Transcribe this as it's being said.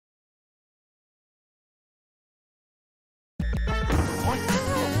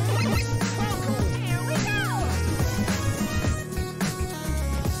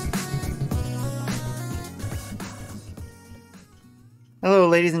Hello,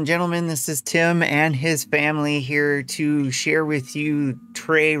 ladies and gentlemen. This is Tim and his family here to share with you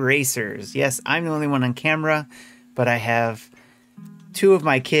Tray Racers. Yes, I'm the only one on camera, but I have two of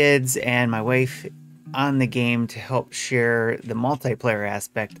my kids and my wife on the game to help share the multiplayer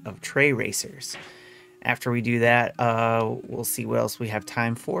aspect of Tray Racers. After we do that, we'll see what else we have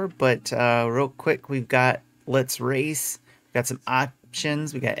time for. But real quick, we've got Let's Race. We've got some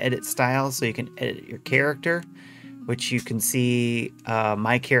options. We got edit style, so you can edit your character, which you can see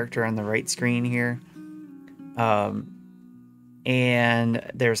my character on the right screen here.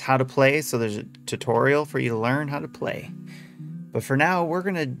 And there's how to play, so there's a tutorial for you to learn how to play. But for now, we're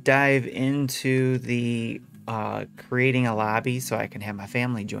going to dive into the creating a lobby so I can have my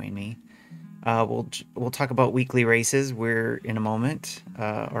family join me. We'll talk about weekly races. We're in a moment,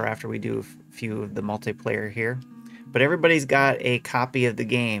 or after we do a few of the multiplayer here. But everybody's got a copy of the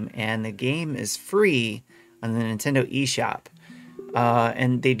game, and the game is free on the Nintendo eShop.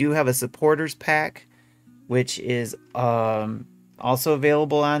 And they do have a supporters pack, which is also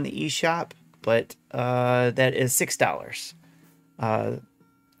available on the eShop, but that is $6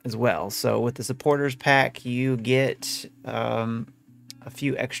 as well. So with the supporters pack, you get a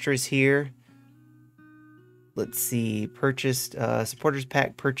few extras here. Let's see, purchased supporters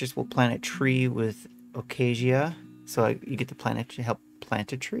pack purchase will plant a tree with Ocasia. So you get to help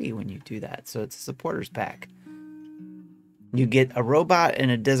plant a tree when you do that. So it's a supporters pack. You get a robot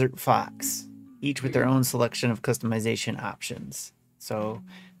and a desert fox, each with their own selection of customization options. So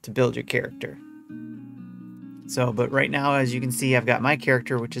to build your character. So, but right now, as you can see, I've got my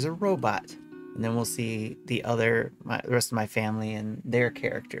character, which is a robot. And then we'll see the rest of my family and their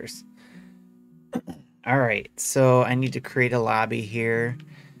characters. All right, so I need to create a lobby here.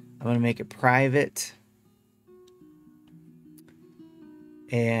 I'm going to make it private.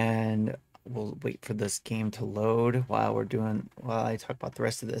 And we'll wait for this game to load while I talk about the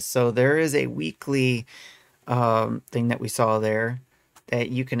rest of this. So there is a weekly thing that we saw there that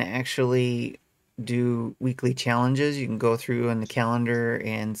you can actually do weekly challenges. You can go through in the calendar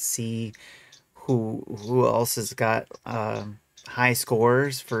and see who else has got high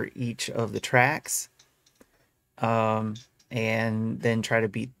scores for each of the tracks, and then try to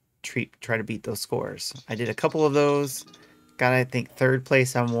beat those scores. I did a couple of those, got I think third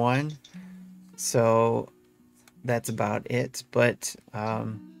place on one, so that's about it. But oh,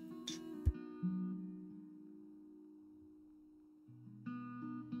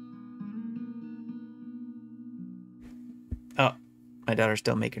 my daughter's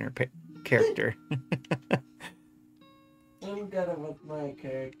still making her character. I'm good with my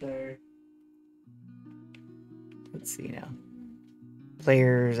character. Let's see now.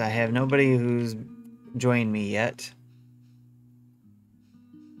 Players, I have nobody who's joined me yet.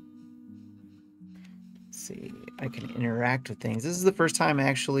 Let's see, I can interact with things. This is the first time I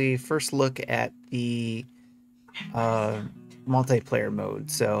actually first look at the multiplayer mode,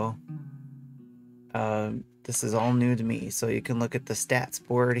 so this is all new to me. So you can look at the stats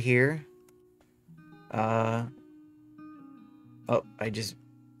board here. Oh, I just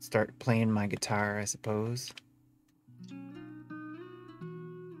start playing my guitar, I suppose.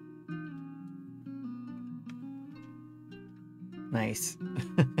 Nice.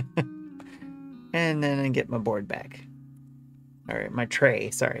 And then I get my board back. All right, my tray.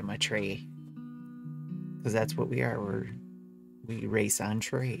 Sorry, my tray. Because that's what we are. We race on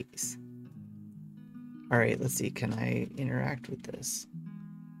trays. All right, let's see. Can I interact with this?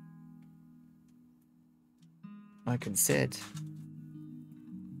 I can sit.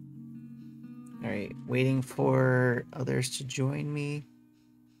 All right, waiting for others to join me.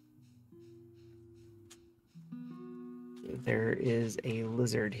 There is a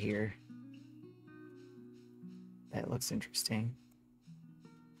lizard here. That looks interesting.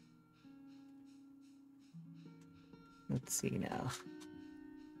 Let's see now.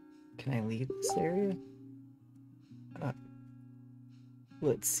 Can I leave this area?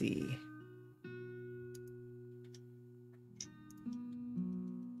 Let's see.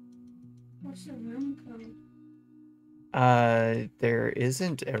 What's the room code? There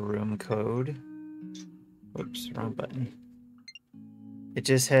isn't a room code. Whoops, wrong button. It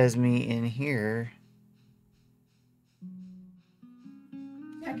just has me in here.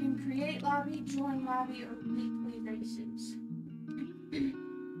 I can create lobby, join lobby, or weekly races.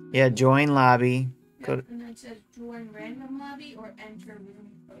 Yeah, join lobby. Yep, and it says join random lobby or enter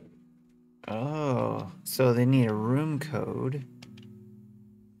room code. Oh, so they need a room code.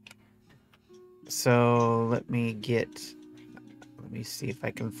 So let me see if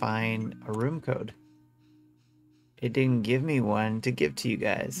I can find a room code. It didn't give me one to give to you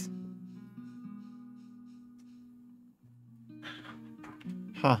guys.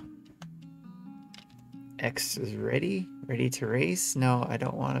 Huh. X is ready? Ready to race? No, I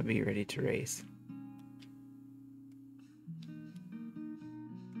don't want to be ready to race.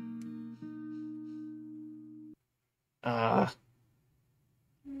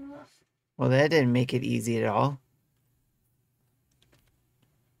 Well, that didn't make it easy at all.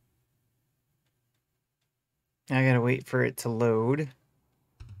 I gotta wait for it to load.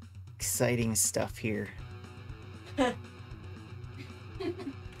 Exciting stuff here. Well,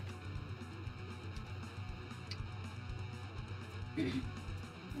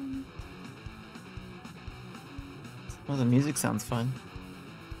 the music sounds fun.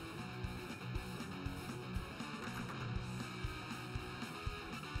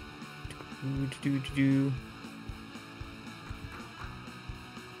 Do.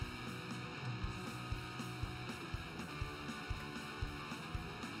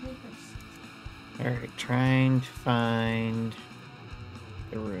 Alright, trying to find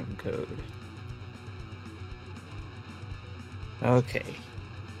the room code. Okay.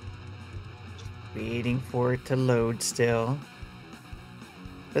 Waiting for it to load still.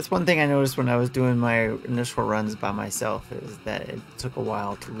 That's one thing I noticed when I was doing my initial runs by myself, is that it took a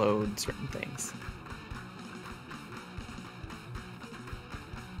while to load certain things.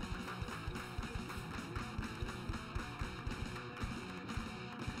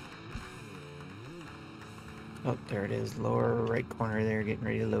 Oh, there it is. Lower right corner there, getting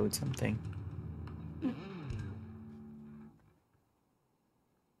ready to load something.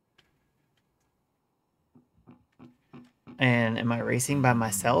 And am I racing by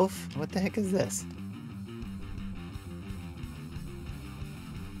myself? What the heck is this?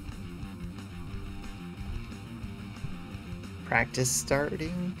 Practice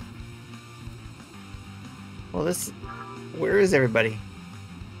starting? Well, this... Where is everybody?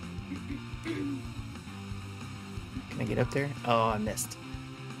 Can I get up there? Oh, I missed.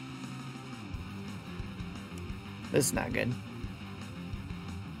 This is not good.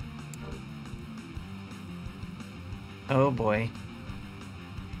 Oh boy.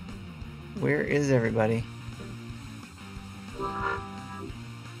 Where is everybody?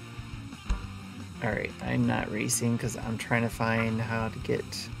 Alright, I'm not racing because I'm trying to find how to get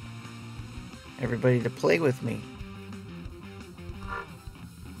everybody to play with me.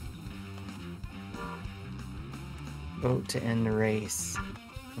 Vote to end the race.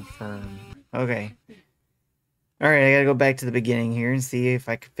 Confirm. Okay. Alright, I gotta go back to the beginning here and see if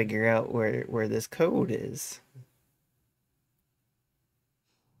I can figure out where this code is.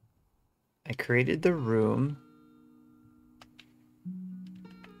 I created the room.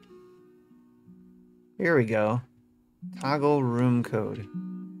 Here we go. Toggle room code.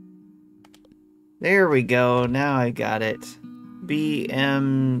 There we go. Now I got it.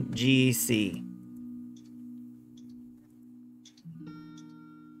 BMGC.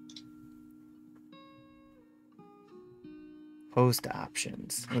 Host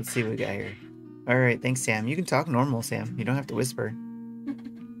options. Let's see what we got here. Alright, thanks, Sam. You can talk normal, Sam. You don't have to whisper.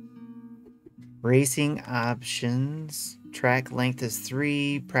 Racing options. Track length is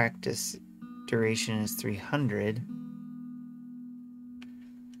 3. Practice duration is 300.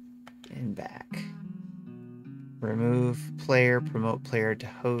 And back. Remove player. Promote player to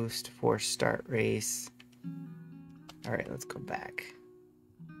host. Force start race. Alright, let's go back.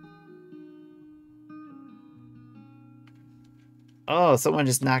 Oh, someone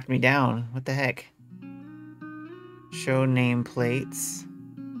just knocked me down. What the heck? Show nameplates.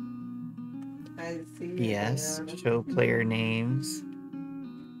 I see. Yes. Show player names.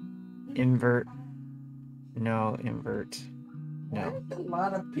 Invert. No, invert. No. There's a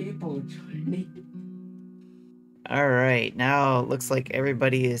lot of people joining. Alright, now it looks like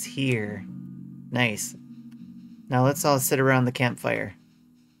everybody is here. Nice. Now let's all sit around the campfire.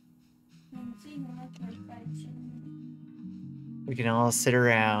 We can all sit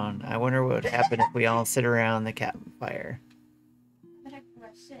around. I wonder what would happen if we all sit around the campfire.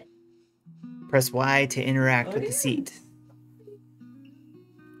 Press Y to interact with the seat.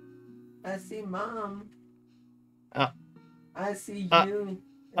 I see Mom. Oh. I see you.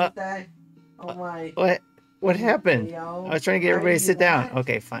 Is that... Oh my... What happened? Yo, I was trying to get everybody to sit down.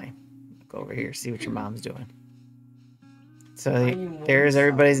 Okay, fine. Go over here, see what your mom's doing. So there's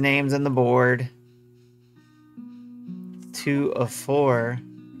everybody's names on the board. 2 of 4.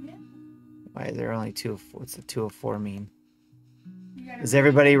 Why is there only 2 of 4? What's the 2 of 4 mean? Is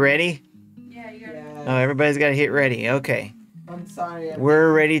everybody ready? Yeah, you gotta. Yes. Oh, everybody's got to hit ready. Okay. I'm sorry.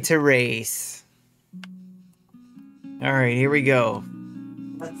 We're ready to race. All right, here we go.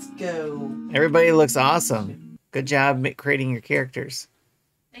 Let's go. Everybody looks awesome. Good job creating your characters.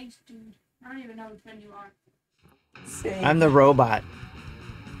 Thanks, dude. I don't even know which one you are. Same. I'm the robot.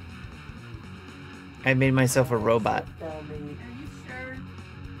 I made myself a robot. Are you sure?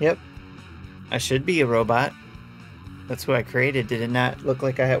 Yep. I should be a robot. That's who I created. Did it not look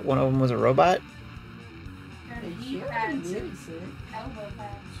like one of them was a robot? Your knee pads and elbow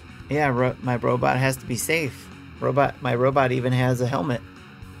pads. Yeah, my robot has to be safe. My robot even has a helmet.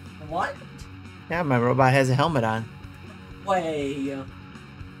 What? Yeah, my robot has a helmet on. Way.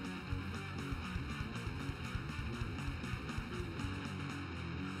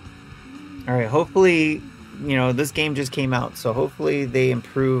 All right, hopefully, this game just came out, so hopefully they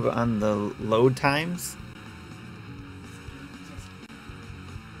improve on the load times.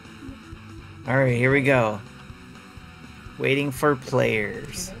 All right, here we go. Waiting for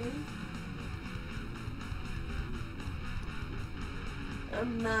players.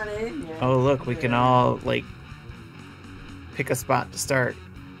 I'm not in yet. Oh, look, we can all, pick a spot to start.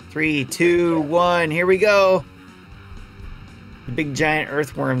 3, 2, 1, here we go. The big giant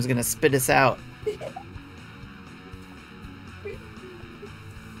earthworm's gonna spit us out.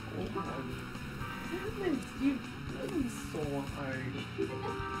 You play so hard.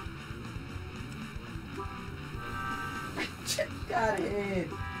 Just got it.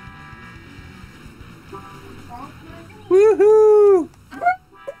 Woohoo!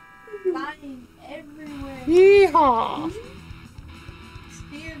 Flying everywhere. Yeehaw!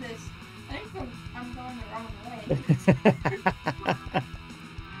 Steer this. I think I'm going the wrong way.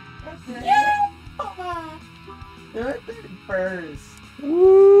 Yeah! You're first.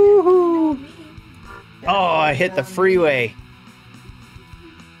 Woohoo! Me. Oh, I hit the freeway.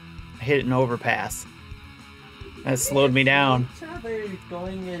 I hit an overpass. That slowed me down. Each other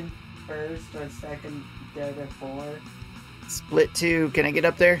going in first or second, third or fourth. Split 2. Can I get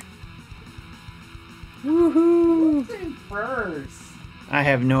up there? Woohoo! Who's in first? I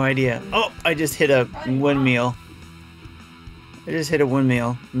have no idea. Oh, I just hit a windmill. I just hit a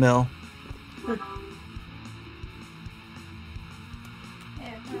windmill. Yeah,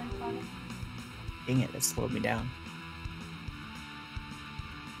 fine. Dang it, that slowed me down.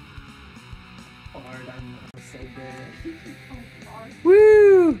 Hard, I'm not so good.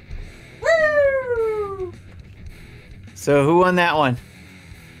 Woo! Woo! So who won that one?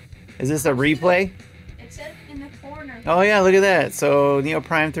 Is this a replay? It said in the corner. Oh yeah, look at that. So Neo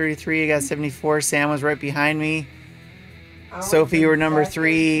Prime 33, I got 74. Sam was right behind me. Sophie, you were number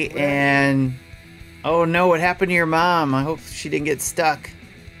 3, and oh no, what happened to your mom? I hope she didn't get stuck.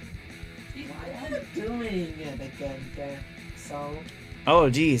 She's Why are done. you doing it again, there? So, Oh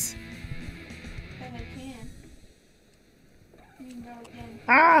geez. Because I can. You can go again.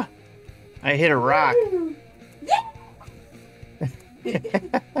 Ah! I hit a rock.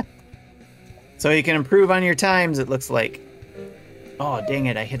 So you can improve on your times, it looks like. Oh dang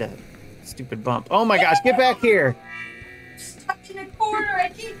it, I hit a stupid bump. Oh my gosh, get back here! Stuck in a corner. I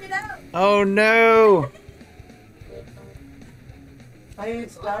can't get out. Oh no! are you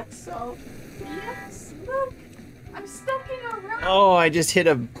stuck, so? Yes. Look. I'm stuck in a rock. Oh, I just hit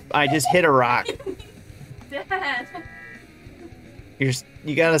a rock. Dad.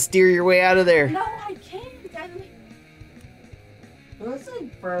 You gotta steer your way out of there. No, I can't. Who's in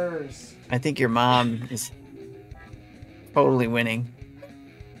first? I think your mom is totally winning.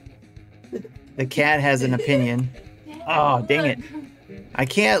 The cat has an opinion. Dad, Oh, dang look. it. I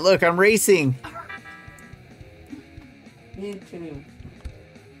can't look, I'm racing. Me too.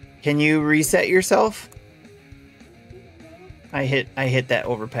 Can you reset yourself? I hit that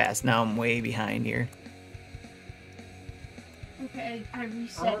overpass. Now I'm way behind here. Okay, I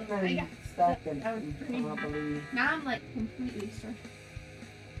reset. I I'm got stuck in I was pretty- probably. Now I'm like completely stuck.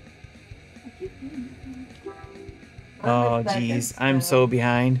 I keep doing it. Oh jeez, I'm so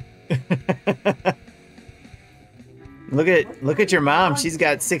behind. Look at your mom. She's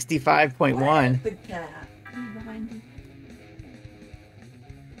got 65.1. The cat. I'm behind you.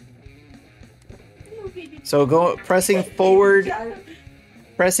 Hello, baby. So pressing forward.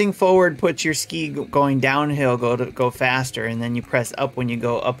 Pressing forward puts your ski going downhill, go faster, and then you press up when you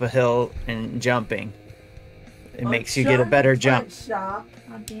go up a hill and jumping. It makes you get a better jump. Shop.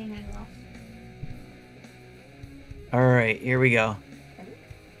 Oh dang, I lost. All right, here we go.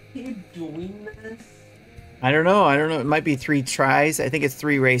 Keep doing this. I don't know. It might be 3 tries. I think it's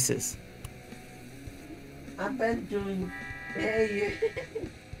 3 races. I've been doing. Hey,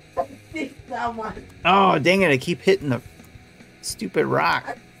 that one. Oh, dang it. I keep hitting the stupid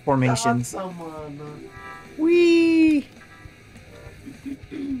rock formations. Someone. Whee!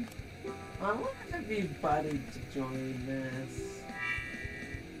 I want everybody to join this.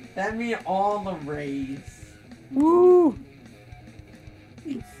 That mean all the race. Woo!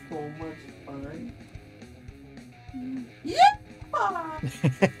 It's so much fun. Yeah.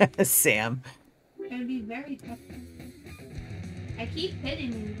 Sam. gonna be very tough. I keep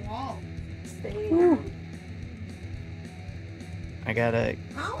hitting these walls. I gotta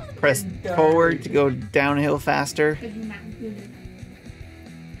How press in the forward to dirt? go downhill faster Because you're not good enough.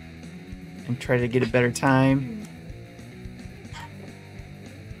 and try to get a better time.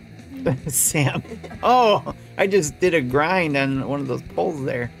 Sam. Oh, I just did a grind on one of those poles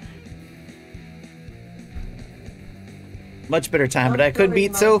there. Much better time, but I could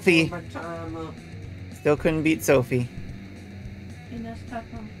beat Sophie. Still couldn't beat Sophie. And that's tough,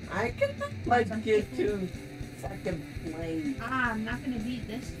 huh? I can like get to second place. Ah, I'm not gonna beat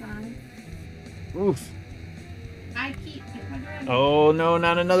this time. Oof. I keep. If I run, Oh no,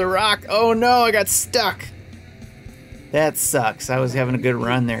 not another rock. Oh no, I got stuck. That sucks. I was having a good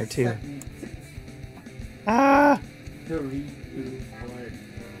run there too. Ah. 3, 2, 1,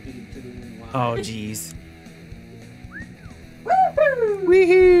 3, 2, 1. Oh jeez.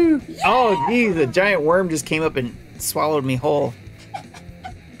 Woohoo! Oh geez, a giant worm just came up and swallowed me whole.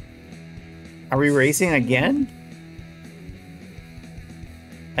 Are we racing again?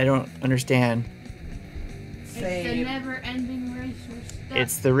 I don't understand. it's the Same. never-ending race. We're stuck.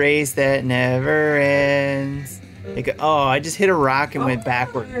 It's the race that never ends. Like, oh, I just hit a rock and went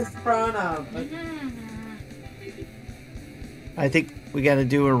backwards. In front of. Mhm. I think we got to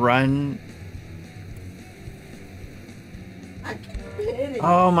do a run. I keep hitting.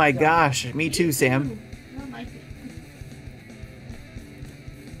 Oh my gosh, me too, Sam. I don't like it.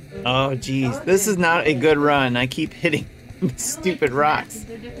 Oh geez, this is not a good run. I keep hitting I don't stupid like rocks. matches,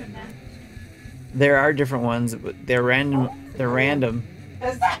 they're different matches. There are different ones, but they're random. They're random.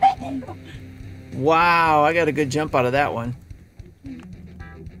 Is that it? Wow, I got a good jump out of that one.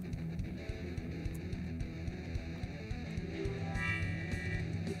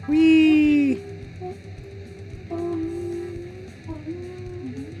 Whee!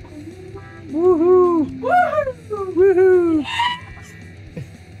 Woohoo! Woohoo!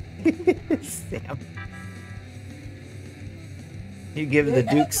 Sam. You give the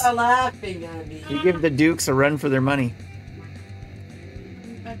Dukes. Are laughing at me. You give the Dukes a run for their money.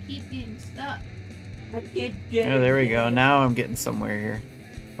 I keep getting stuck. I keep getting. Oh, there we go. Now I'm getting somewhere here.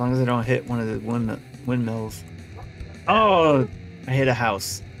 As long as I don't hit one of the windmills. Oh, I hit a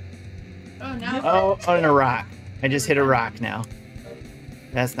house. Oh, now Oh, on a rock. I just hit a rock now.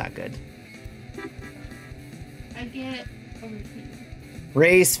 That's not good. I get over here.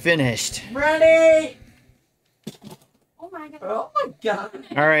 Race finished. Ready? Oh my god. Oh my god.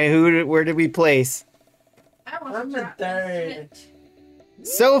 All right, where did we place? I was I'm the dropped third. switch.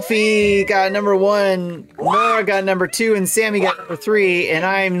 Sophie got number 1, Nora got number 2, and Sammy got number 3, and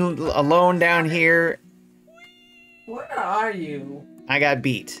I'm alone down here. Where are you? I got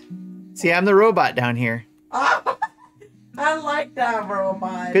beat. See, I'm the robot down here. Oh, I like that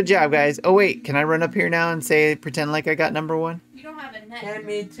robot. Good job, guys. Oh wait, can I run up here now and pretend like I got number 1? You don't have a net. And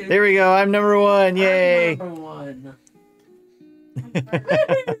me too. There we go. I'm number 1. Yay! I'm number 1.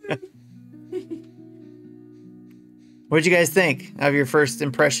 What'd you guys think of your first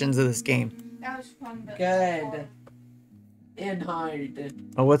impressions of this game? That was fun, but Good. And hard.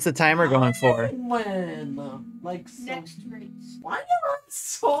 Oh, what's the timer going for? When? Like so. Next race. Why do you have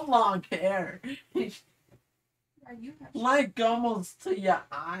so long hair? Are you have Like almost to your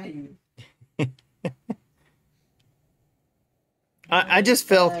eye. I just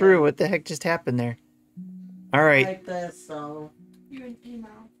fell through. What the heck just happened there? All right, Like this, so. you an email?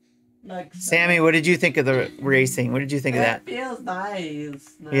 Like so. Sammy, what did you think of the racing? What did you think of that? It feels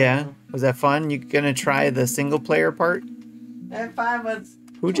nice. now. Yeah, was that fun? You gonna try the single player part? If I was.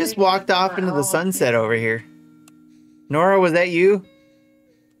 Who just playing walked with off my into the own sunset over here? Nora, was that you?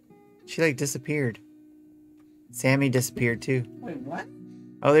 She like disappeared. Sammy disappeared too. Wait, what?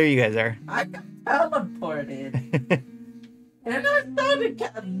 Oh, there you guys are. I got teleported. And I started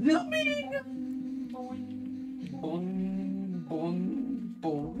zooming. Boom, boom,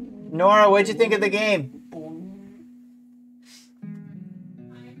 boom, Nora, what'd you think of the game? boom.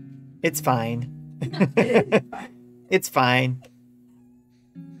 It's fine. It's fine.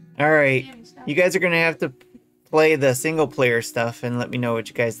 All right. Damn, stop. You guys are going to have to play the single player stuff and let me know what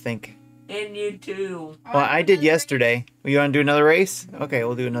you guys think. And you too. Well, I did yesterday. You want to do another race? Okay,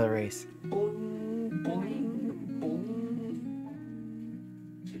 we'll do another race. Boom, boom, boom.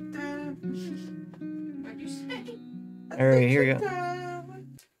 What'd you say? All right, here we go.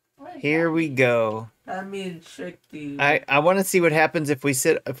 What is Here we go. That means trick you. I want to see what happens if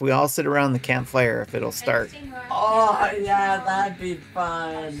we all sit around the campfire, if it'll that? start. Oh, yeah, that'd be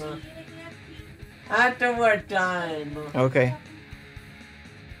fun. After we're done. Okay.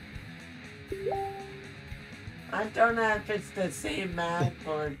 I don't know if it's the same map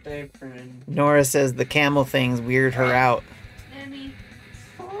or different. Nora says the camel things weird her out. Emmy.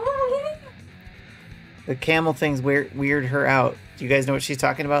 The camel things weird her out. Do you guys know what she's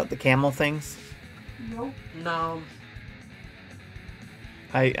talking about? The camel things? Nope. No,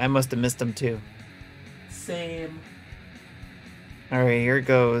 I must have missed them too. same. Alright, here it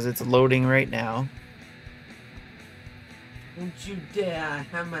goes. It's loading right now. Don't you dare, I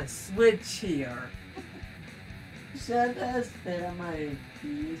have my switch here. Should I spare my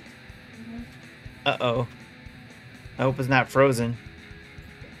feet? Uh-oh. I hope it's not frozen.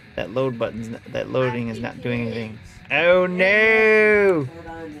 That loading is not doing anything. Oh no! Hold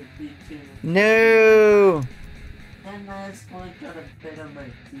on to feet too. No! That last one got a bit on my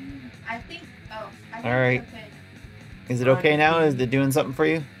feet. I think. Oh. I think All right. it's okay. Is it okay now? Is it doing something for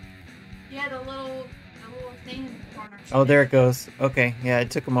you? Yeah, the little thing in the corner. Oh, there it goes. Okay, yeah,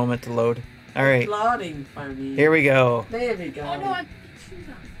 it took a moment to load. Alright, It's loading for me. here we go. There we go. Oh no, I put shoes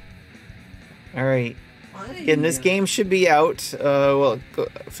on. Alright. Why? Again, this game should be out, well,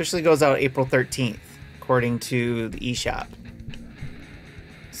 it officially goes out April 13th, according to the eShop.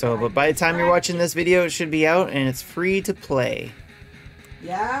 So, but by the time you're watching this video, it should be out, and it's free to play.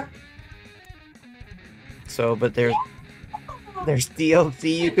 Yeah. So, but there's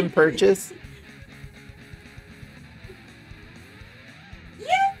DLC you can purchase.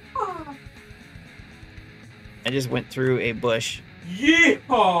 Yeah. I just went through a bush.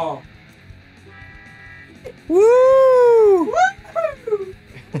 Yeehaw! Woo!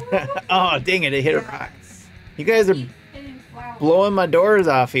 Oh, dang it, it hit a rock. You guys are Hitting flowers. blowing my doors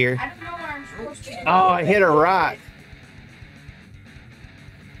off here. I don't know where I'm supposed to. Oh, I hit a rock.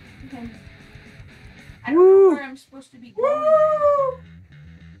 Okay. I don't Woo. know where I'm supposed to be going.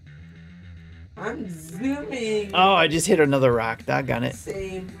 I'm zooming. Oh, I just hit another rock. Doggone it.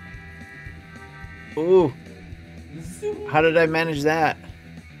 Same. Ooh, Zoom. how did I manage that?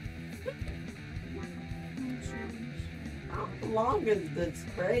 How long is this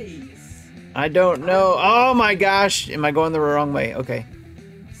race? I don't know. Oh my gosh. Am I going the wrong way? Okay.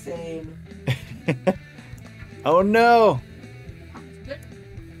 Same. Oh no. Good.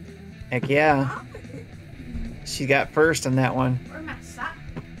 Heck yeah. She got first on that one. Where my sock?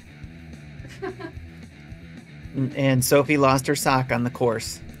 And Sophie lost her sock on the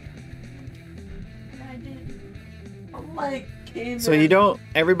course. I did. I'm like, So you don't,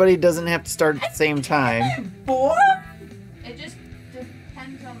 everybody doesn't have to start at the same time. Boy? It just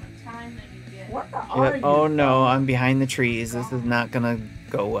depends on the time that you get. What are Yep. you? Oh no, I'm behind the trees. This is not gonna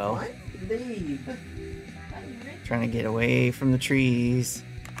go well. Why leave? Trying to get away from the trees.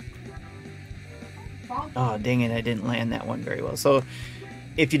 Oh, dang it, I didn't land that one very well. So,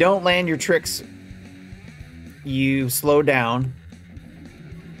 if you don't land your tricks, you slow down.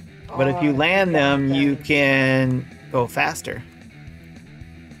 But if you land them, you can go faster.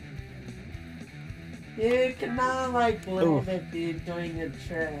 You cannot like Ooh. live if you're doing a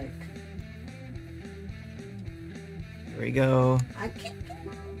trick. Here we go. I can't.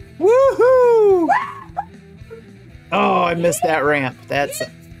 Woohoo! Oh, I missed that ramp. That's.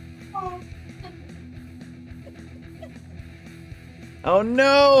 Oh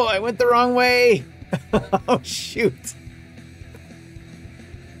no, I went the wrong way. Oh shoot.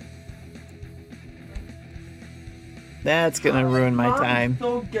 That's gonna ruin my time. I'm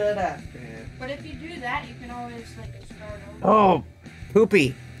so good at it. But if you do that, you can always like start over. Oh,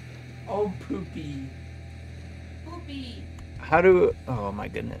 poopy. Oh, poopy. Poopy. How do? Oh my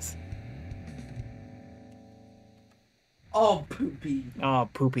goodness. Oh, poopy. Oh,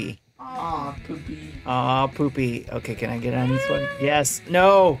 poopy. Oh, poopy. Oh, poopy. Okay, can I get on this one? Yes.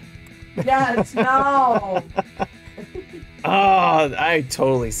 No. Yes, no. Oh, I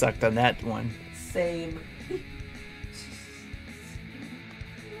totally sucked on that one. Same.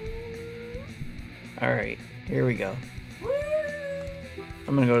 All right, here we go.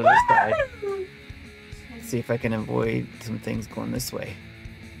 I'm gonna go to this side. See if I can avoid some things going this way.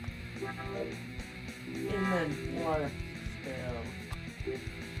 And then water still.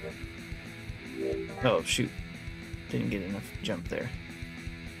 Oh shoot! Didn't get enough jump there.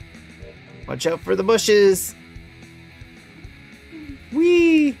 Watch out for the bushes.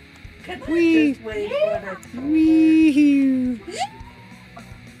 Wee! Can Wee. I just wait for the Wee! Yeah!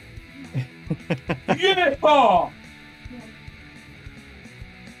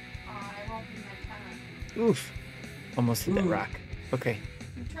 I won't be my time. Oof! Almost hit that Ooh. rock. Okay,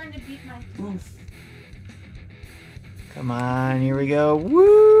 I'm trying to beat my. Oof. come on, here we go.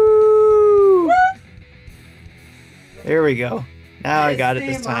 Woo! There we go. Now I got it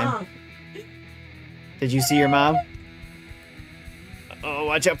this time. Did you see your mom? Oh,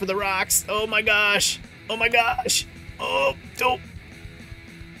 watch out for the rocks. Oh my gosh. Oh my gosh. Oh, nope.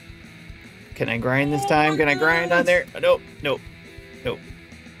 Can I grind this time? Can I grind on there? Nope, nope, nope.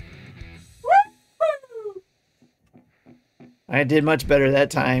 I did much better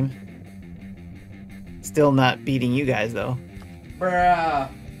that time. Still not beating you guys, though. Bruh.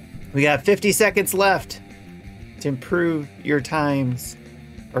 We got 50 seconds left to improve your times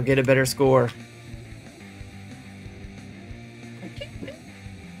or get a better score.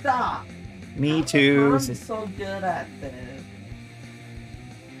 Stop. Me too. I'm so good at this.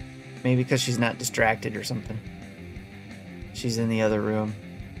 Maybe because she's not distracted or something. She's in the other room.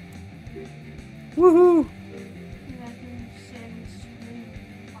 Woohoo!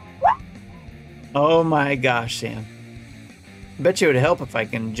 Oh my gosh, Sam. I bet you it would help if I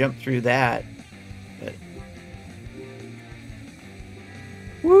can jump through that. But...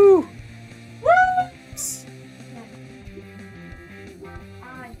 Woo!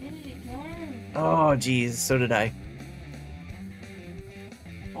 I did it again. Oh, geez. So did I.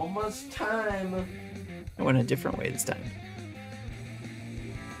 Almost time. I went a different way this time.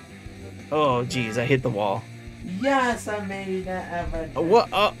 Oh, geez. I hit the wall. Yes, I made it every time. What?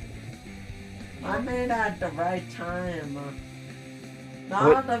 I made it at the right time.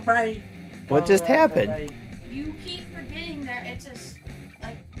 Not What- the right. what just at the happened? right- You keep forgetting that it's just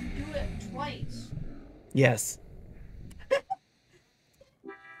like you do it twice. Yes.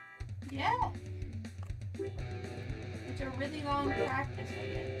 Yeah. It's a really long practice. I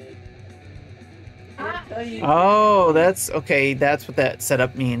guess. I'll tell you. Oh, that's okay. That's what that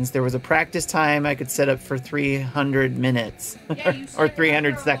setup means. There was a practice time I could set up for 300 minutes Yeah, you set or it up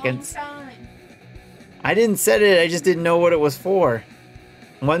 300 for a seconds. long time. I didn't set it. I just didn't know what it was for.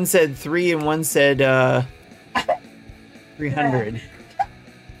 One said 3 and one said 300.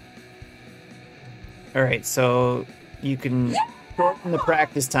 All right, so you can shorten the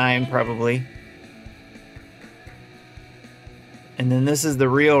practice time probably. And then this is the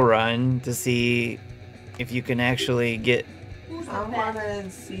real run to see if you can actually get Who's the I best? want to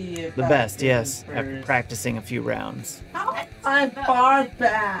see if the I best, can yes, after first. practicing a few rounds. I'm far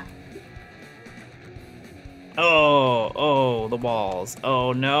back. Oh, the walls.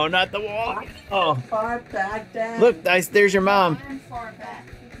 Oh no, not the wall. Oh, Far back, Dad. look, there's your mom. I'm far back.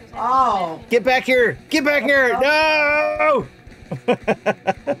 because I Oh. didn't Get back here! Get back here! No! set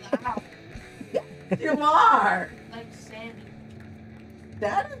it loud, You are. like Sandy.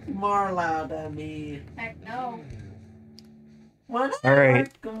 That is more loud than me. Heck no. What? All right.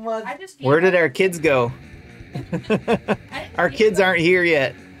 Was, I just Where did our kids go? Our kids aren't here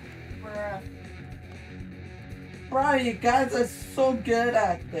yet. bro, you guys are so good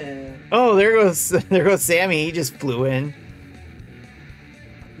at this. Oh, there goes Sammy. He just flew in.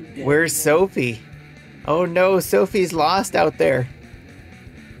 Where's Sophie? Oh no, Sophie's lost out there.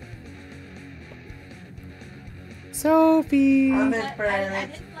 Sophie. I'm I in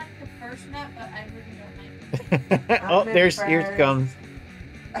first. didn't like the first map, but I really don't like it. Oh, I'm in here she first. comes.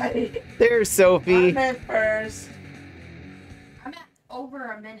 I'm There's Sophie. in first. I'm at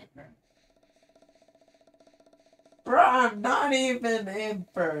over a minute, bro. Bro, I'm not even in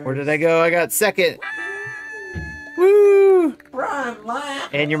first. Where did I go? I got second. Woo! Bro, I'm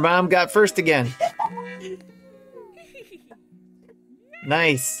laughing. And your mom got first again.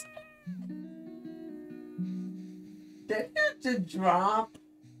 Nice. Did you just drop?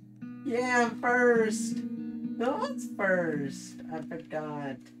 Yeah, I'm first. No one's first. I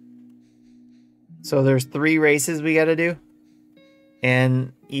forgot. So there's 3 races we got to do,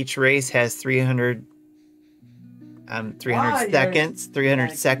 and each race has 300 Wow, 300 you're seconds, 300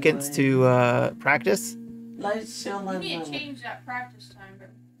 acting seconds like- to practice. Let's chill You and need to change that practice time, bro.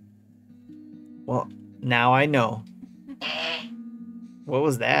 Well, now I know. What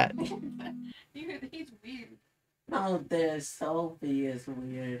was that? Dude, he's weird. No, this Sophie is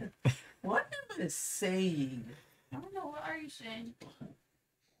weird. What am I saying? I don't know, what are you saying?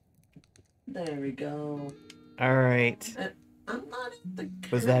 There we go. All right. I'm not at the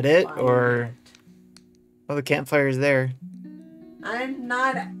Was that it, campfire or- yet. Oh, the campfire's there. I'm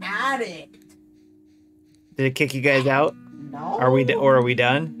not at it. Did it kick you guys out? No. Are we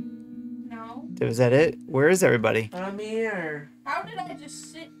done? No. Was that it? Where is everybody? I'm here. How did I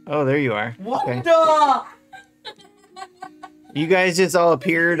just sit? Oh, there you are. What Okay. the? You guys just all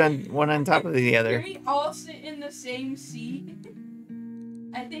appeared on one on top of the Can other. we all sit in the same seat?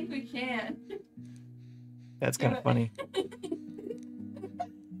 I think we can. That's kind of funny.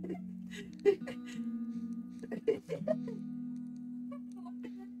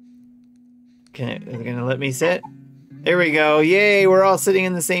 Is it gonna let me sit? There we go. Yay, we're all sitting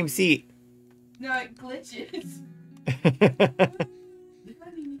in the same seat. No, it glitches.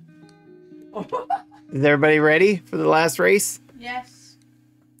 Is everybody ready for the last race? Yes.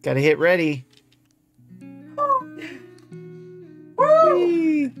 Gotta hit ready.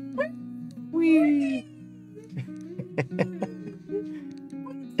 Whee! Whee!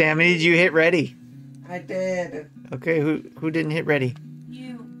 Sammy, did you hit ready? I did. Okay, who didn't hit ready?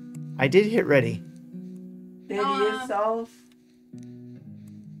 You. I did hit ready. Did yourself?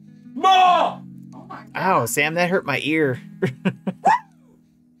 Oh my god. Ow, Sam, that hurt my ear.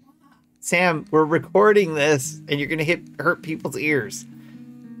 Sam, we're recording this, and you're gonna hurt people's ears.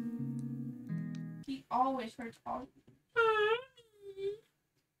 He always hurts all.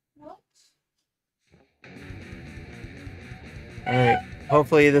 What? All right.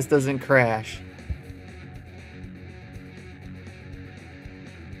 Hopefully this doesn't crash.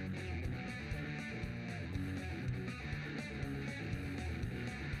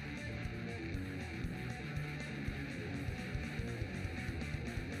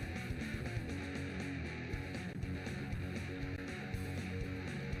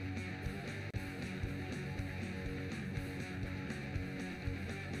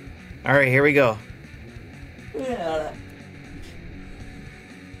 All right, here we go. Yeah.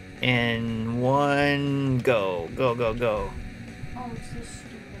 And one, go, go, go, go. Oh, it's this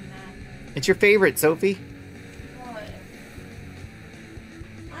stupid map. It's your favorite, Sophie. What?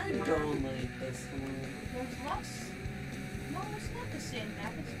 I don't like this one. There's less. No, it's not the same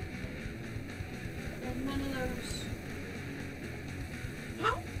map. There's none of those.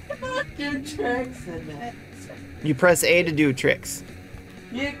 How cannot do tricks in it? You press A to do tricks.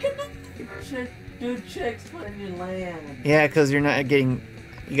 You cannot do tricks when you land. Yeah, because you're not getting...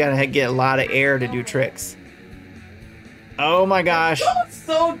 You gotta get a lot of air to do tricks. Oh my gosh. Go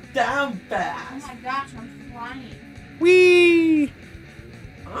so damn Oh fast. my gosh, I'm flying. Whee!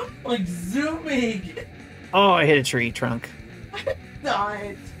 I'm like zooming. Oh, I hit a tree trunk.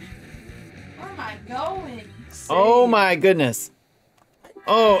 Died. Where am I going? Oh my goodness.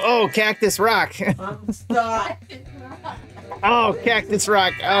 Oh, cactus rock. I'm stuck. Oh, cactus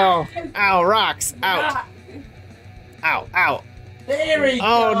rock. Oh, ow, rocks. Out. Ow, ow. There we go.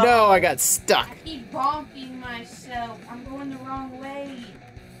 Oh no, I got stuck. I keep bonking myself. I'm going the wrong way.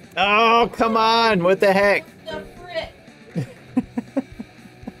 Oh, come on. What the heck? The frick?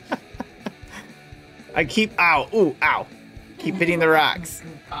 I keep, ow, ooh, ow. Keep hitting the rocks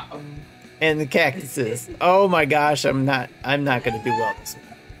and the cactuses. Oh my gosh, I'm not gonna do well this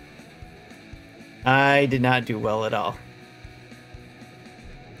one. I did not do well at all.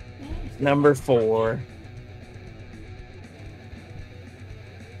 Number 4.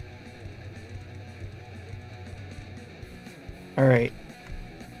 All right.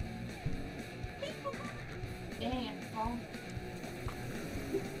 Dang it, Paul.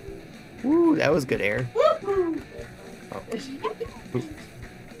 Ooh, that was good air. Woohoo! Oh,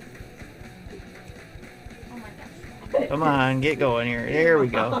 Oh my gosh. come on, get going here. There we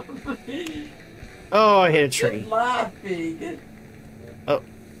go. Oh, I hit a tree. Laughing. Oh,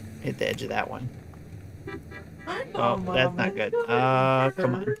 hit the edge of that one. I know, Oh, that's Mom, not it good. really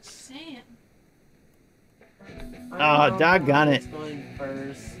Come on. hurts. Sam. I Oh, know doggone Mom it. is going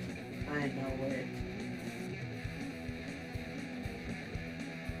first. I know it.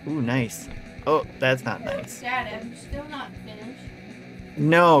 Ooh, nice. Oh, that's not nice. Dad, I'm still not finished.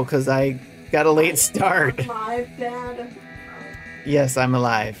 No, because I got a late start. Alive, Dad? Yes, I'm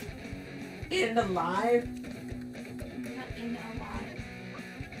alive. In alive? Not in alive.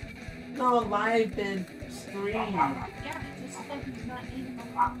 No, alive in stream. Yeah, it just said he's not in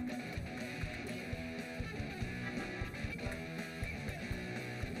alive.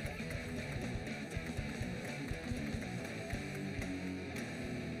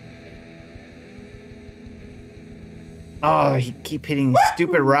 Oh, you keep hitting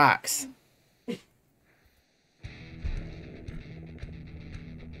stupid rocks.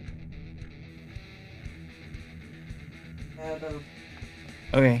 Adam,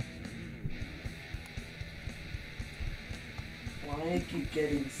 Okay. why I keep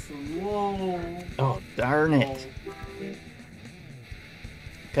getting slow? Oh, darn it.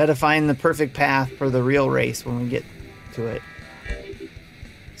 Gotta find the perfect path for the real race when we get to it.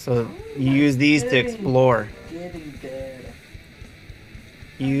 So you use these to explore. Getting there.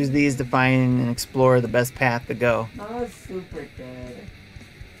 You use these to find and explore the best path to go. Not super good.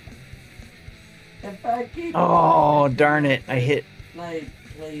 If I keep Oh, darn it. I hit. like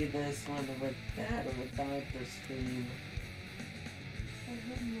play this one with that or without the stream.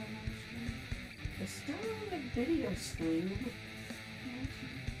 It's still on a video stream.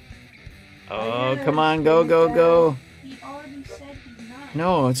 Oh, come on. Go, go, go. He already said he's not.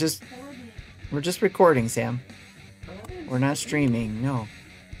 No, it's just, recording. we're just recording, Sam. We're not streaming. No.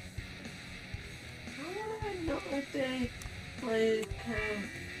 How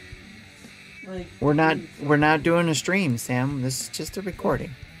Like, We're not doing a stream, Sam. This is just a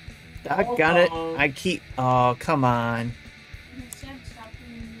recording. Doggone it. I keep. Oh, come on. You said stop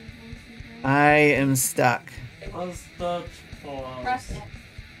doing your voiceover. I am stuck. Let's touch Press pause. it.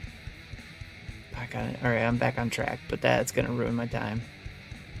 Back on it. All right, I'm back on track, but that's gonna ruin my time.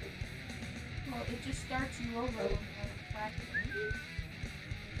 Well, it just starts you over when you're practicing.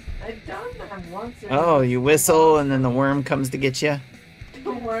 I've done that once. Oh, you whistle and then the worm comes to get you. The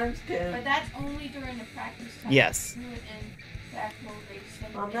worms But can. that's only during the practice time. Yes. Do it in the actual race.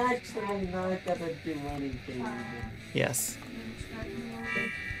 I'm actually not gonna do anything. Yes.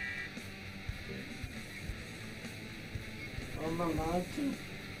 I'm allowed to.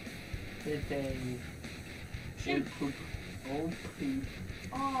 Today. Shoot. Poop. Oh, poop.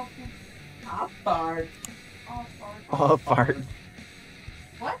 Oh, I'll fart. oh, fart. Oh, fart.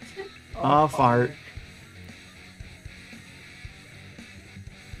 What? Oh, fart.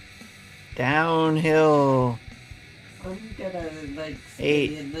 Downhill. I'm gonna like.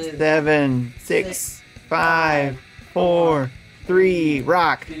 8, 7, 6, 5, 4, 3.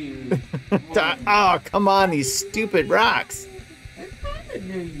 Rock. Oh, come on, these stupid rocks. It's not a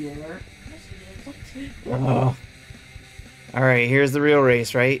new year. Yes, it is. Oh. All right, here's the real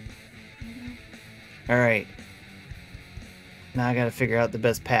race, right? Mm-hmm. All right. Now I gotta figure out the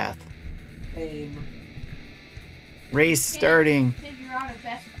best path. Aim. Race starting. Figure out a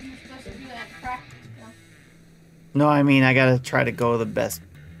best. You're supposed to do that in practice. Though. No, I mean I gotta try to go the best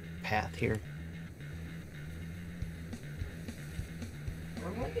path here. I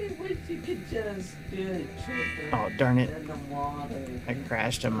wish you could just do a trick Oh, darn it. in the water. I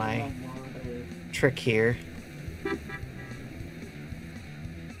crashed on my In the water. trick here.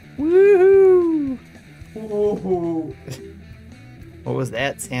 Woohoo! Ooh. What was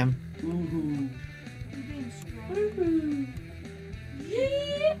that, Sam? Ooh. You're being strong. Ooh.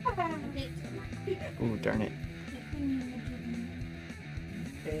 Yeah. Ooh, darn it.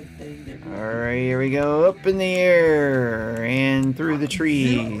 Big thing to do. All right, here we go. Up in the air and through the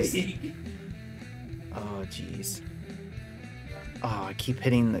trees. Silly. Oh, jeez. Oh, I keep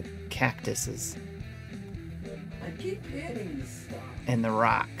hitting the cactuses I keep hitting stuff. and the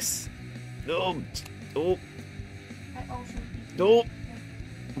rocks. Oh, oh, I also. oh.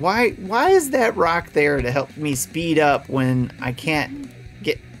 Why is that rock there to help me speed up when I can't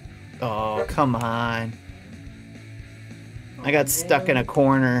get... Oh, come on. I got stuck in a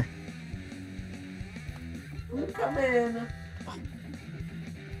corner. Come in.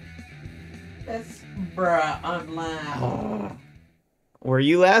 That's bruh, I'm last. Oh. Were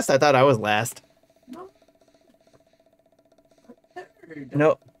you last? I thought I was last. No. Third.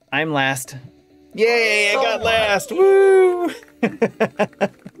 Nope, I'm last. Yay, I got last. Woo!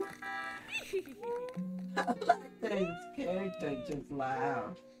 I like this character just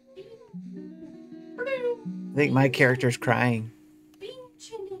laugh. I think my character's crying. Being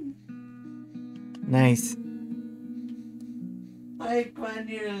chilling. Nice. Like when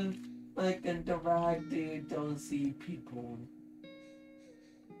you like interact, you don't see people.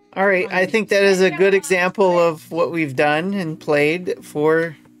 All right, I think that is a good example of what we've done and played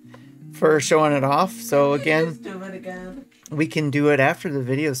for showing it off. So again, Let's do it again. we can do it after the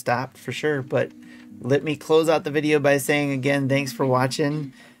video stopped for sure, but let me close out the video by saying again, thanks for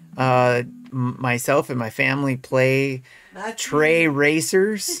watching. Myself and my family play Not Tray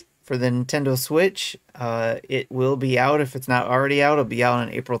Racers for the Nintendo Switch. It will be out. If it's not already out, it'll be out on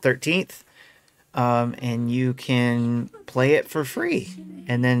April 13th. And you can play it for free.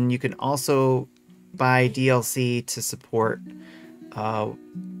 And then you can also buy DLC to support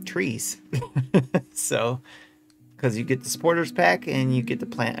trees. So, because you get the supporters pack and you get to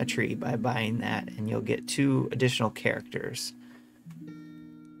plant a tree by buying that, and you'll get 2 additional characters.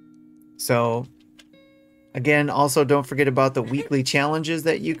 So, again, also don't forget about the weekly challenges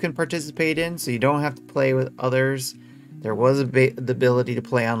that you can participate in, so you don't have to play with others. There was the ability to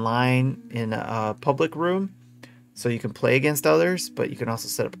play online in a public room, so you can play against others, but you can also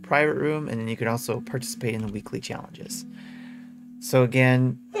set up a private room, and then you can also participate in the weekly challenges. So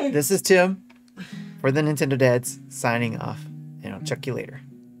again, this is Tim for the Nintendo Dads signing off, and I'll check you later.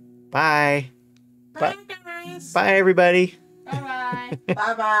 Bye. Bye, guys. Bye, everybody. Bye bye.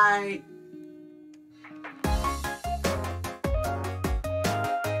 Bye bye.